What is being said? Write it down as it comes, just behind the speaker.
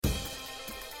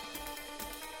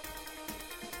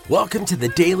Welcome to the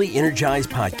Daily Energize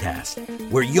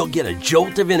Podcast, where you'll get a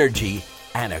jolt of energy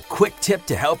and a quick tip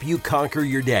to help you conquer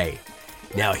your day.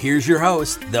 Now here's your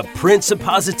host, the Prince of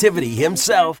Positivity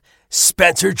himself,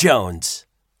 Spencer Jones.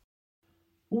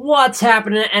 What's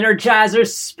happening, Energizer?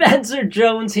 Spencer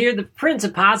Jones here, the Prince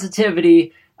of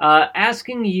Positivity,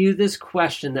 asking you this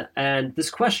question. And this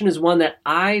question is one that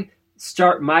I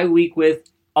start my week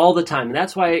with all the time. And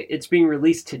that's why it's being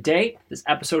released today. This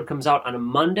episode comes out on a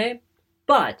Monday.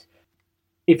 But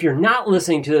if you're not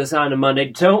listening to this on a Monday,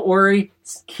 don't worry.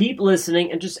 Keep listening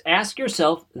and just ask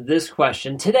yourself this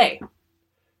question today.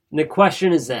 And the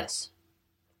question is this: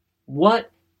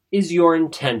 what is your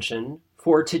intention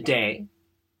for today?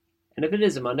 And if it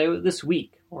is a Monday, this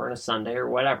week, or on a Sunday, or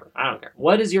whatever, I don't care.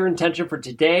 What is your intention for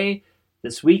today,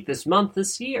 this week, this month,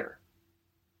 this year?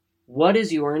 What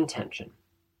is your intention?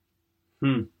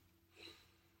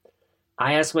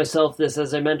 I ask myself this,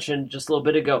 as I mentioned just a little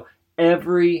bit ago,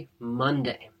 every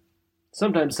Monday.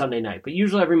 Sometimes Sunday night, but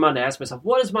usually every Monday I ask myself,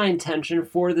 what is my intention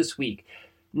for this week?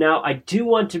 Now, I do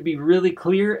want to be really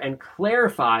clear and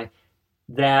clarify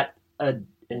that an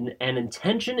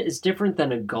intention is different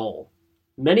than a goal.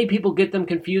 Many people get them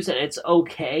confused, and it's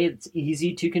okay. It's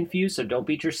easy to confuse, so don't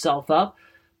beat yourself up.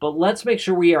 But let's make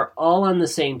sure we are all on the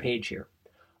same page here.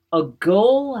 A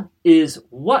goal is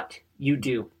what you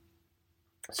do.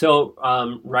 So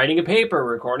writing a paper,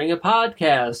 recording a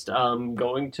podcast,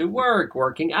 going to work,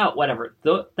 working out, whatever.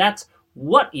 That's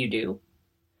what you do.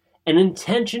 An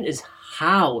intention is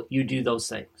how you do those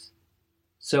things.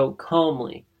 So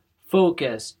calmly,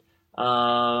 focused,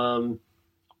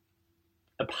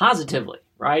 positively,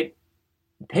 right?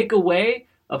 Pick a way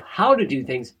of how to do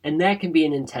things, and that can be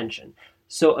an intention.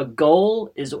 So a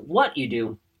goal is what you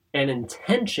do, and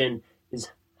intention is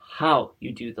how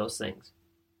you do those things.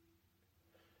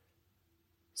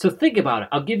 So think about it.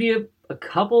 I'll give you a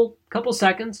couple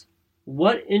seconds.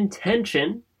 What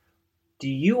intention do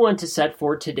you want to set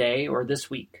for today or this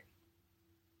week?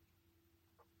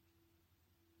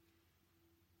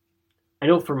 I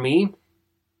know for me,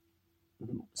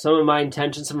 some of my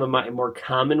intentions, some of my more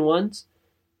common ones,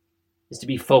 is to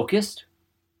be focused,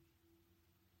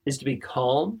 is to be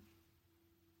calm,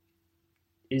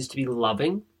 is to be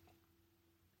loving,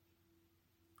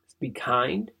 is to be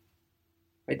kind.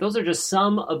 Right? Those are just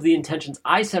some of the intentions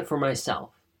I set for myself.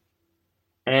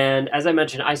 And as I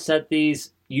mentioned, I set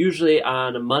these usually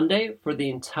on a Monday for the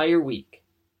entire week.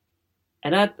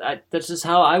 And that's just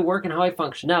how I work and how I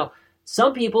function. Now,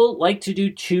 some people like to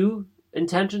do 2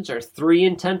 intentions or 3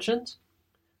 intentions.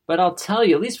 But I'll tell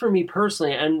you, at least for me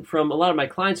personally, and from a lot of my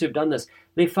clients who have done this,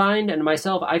 they find, and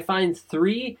myself, I find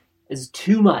 3 is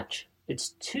too much. It's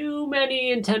too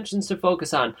many intentions to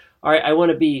focus on. All right, I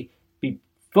want to be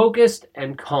focused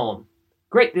and calm.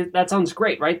 Great, that sounds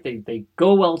great, right? They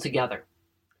go well together.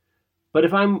 But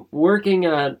if I'm working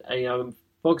on,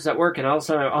 focused at work, and all of a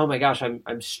sudden, oh my gosh,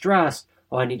 I'm stressed.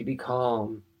 Oh, I need to be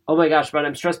calm. Oh my gosh, but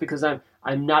I'm stressed because I'm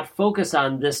not focused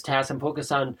on this task. I'm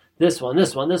focused on this one.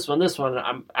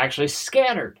 I'm actually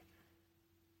scattered.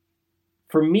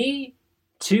 For me,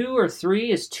 2 or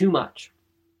 3 is too much.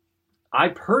 I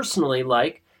personally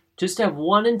like just to have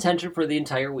one intention for the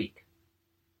entire week.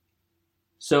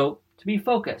 So to be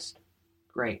focused,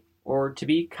 great. Or to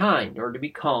be kind, or to be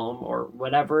calm, or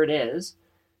whatever it is.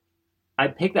 I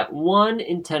pick that one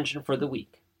intention for the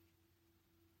week.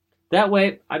 That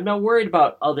way, I'm not worried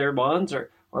about other ones or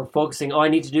focusing, I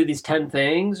need to do these 10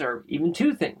 things or even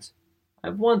 2 things. I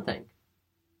have one thing.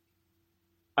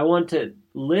 I want to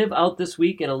live out this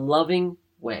week in a loving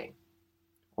way,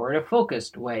 or in a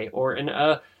focused way, or in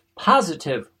a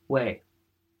positive way,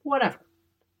 whatever.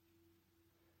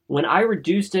 When I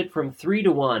reduced it from 3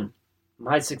 to 1,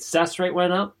 my success rate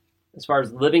went up as far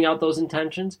as living out those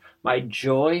intentions. My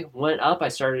joy went up. I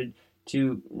started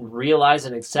to realize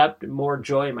and accept more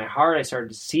joy in my heart. I started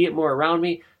to see it more around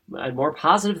me, and more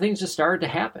positive things just started to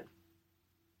happen.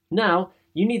 Now,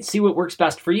 you need to see what works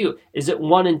best for you. Is it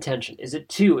 1 intention? Is it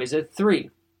 2? Is it 3?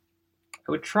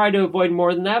 I would try to avoid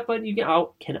more than that, but you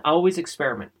can always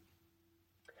experiment.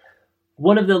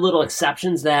 One of the little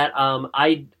exceptions that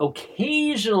I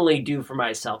occasionally do for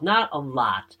myself, not a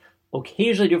lot,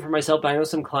 occasionally do for myself, but I know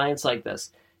some clients like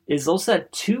this, is they'll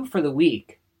set 2 for the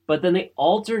week, but then they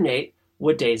alternate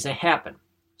what days they happen.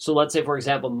 So let's say, for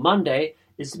example, Monday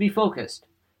is to be focused.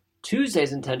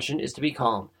 Tuesday's intention is to be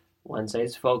calm.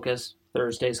 Wednesday's focus,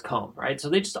 Thursday's calm, right? So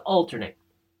they just alternate.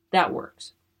 That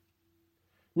works.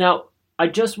 Now, I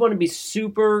just want to be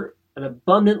super and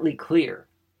abundantly clear.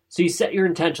 So you set your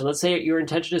intention. Let's say your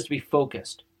intention is to be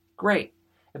focused. Great.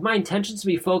 If my intention is to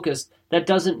be focused, that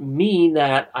doesn't mean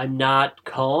that I'm not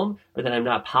calm or that I'm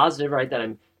not positive, right?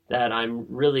 That that I'm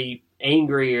really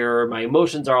angry or my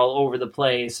emotions are all over the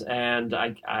place and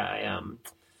I'm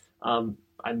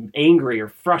angry or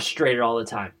frustrated all the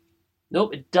time.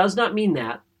 Nope, it does not mean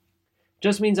that. It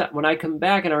just means that when I come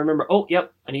back and I remember, oh,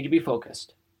 yep, I need to be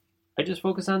focused. I just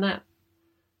focus on that.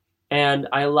 And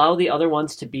I allow the other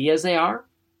ones to be as they are.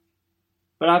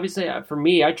 But obviously, for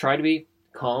me, I try to be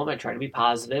calm. I try to be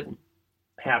positive and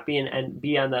happy and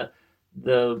be on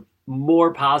the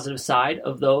more positive side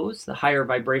of those, the higher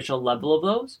vibrational level of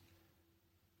those.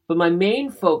 But my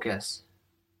main focus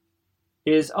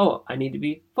is, I need to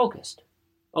be focused.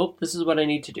 Oh, this is what I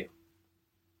need to do.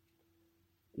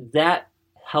 That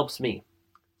helps me.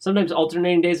 Sometimes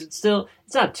alternating days, it's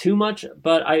not too much,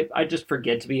 but I just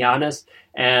forget, to be honest,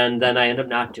 and then I end up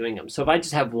not doing them. So if I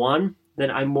just have one, then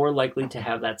I'm more likely to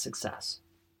have that success.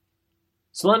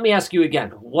 So let me ask you again,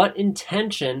 what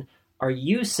intention are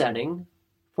you setting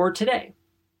for today,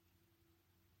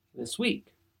 this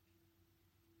week?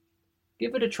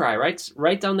 Give it a try.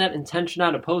 Write down that intention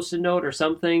on a Post-it note or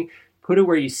something. Put it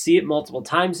where you see it multiple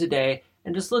times a day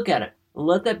and just look at it. And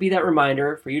let that be that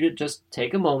reminder for you to just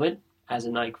take a moment, as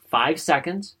in like 5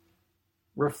 seconds,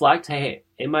 reflect, hey,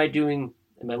 am I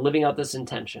living out this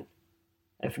intention?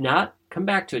 If not, come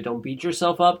back to it. Don't beat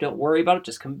yourself up. Don't worry about it.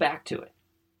 Just come back to it.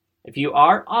 If you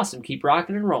are, awesome. Keep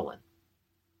rocking and rolling.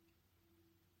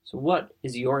 So what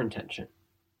is your intention?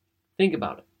 Think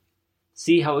about it.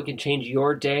 See how it can change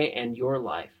your day and your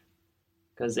life,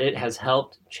 because it has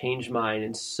helped change mine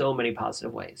in so many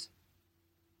positive ways.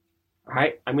 All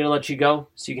right, I'm going to let you go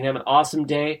so you can have an awesome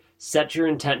day. Set your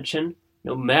intention,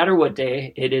 no matter what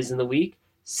day it is in the week.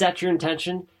 Set your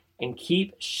intention and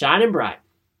keep shining bright.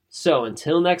 So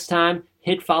until next time,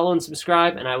 hit follow and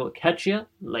subscribe, and I will catch you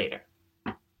later.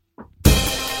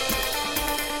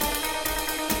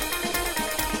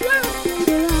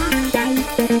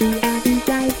 Yeah.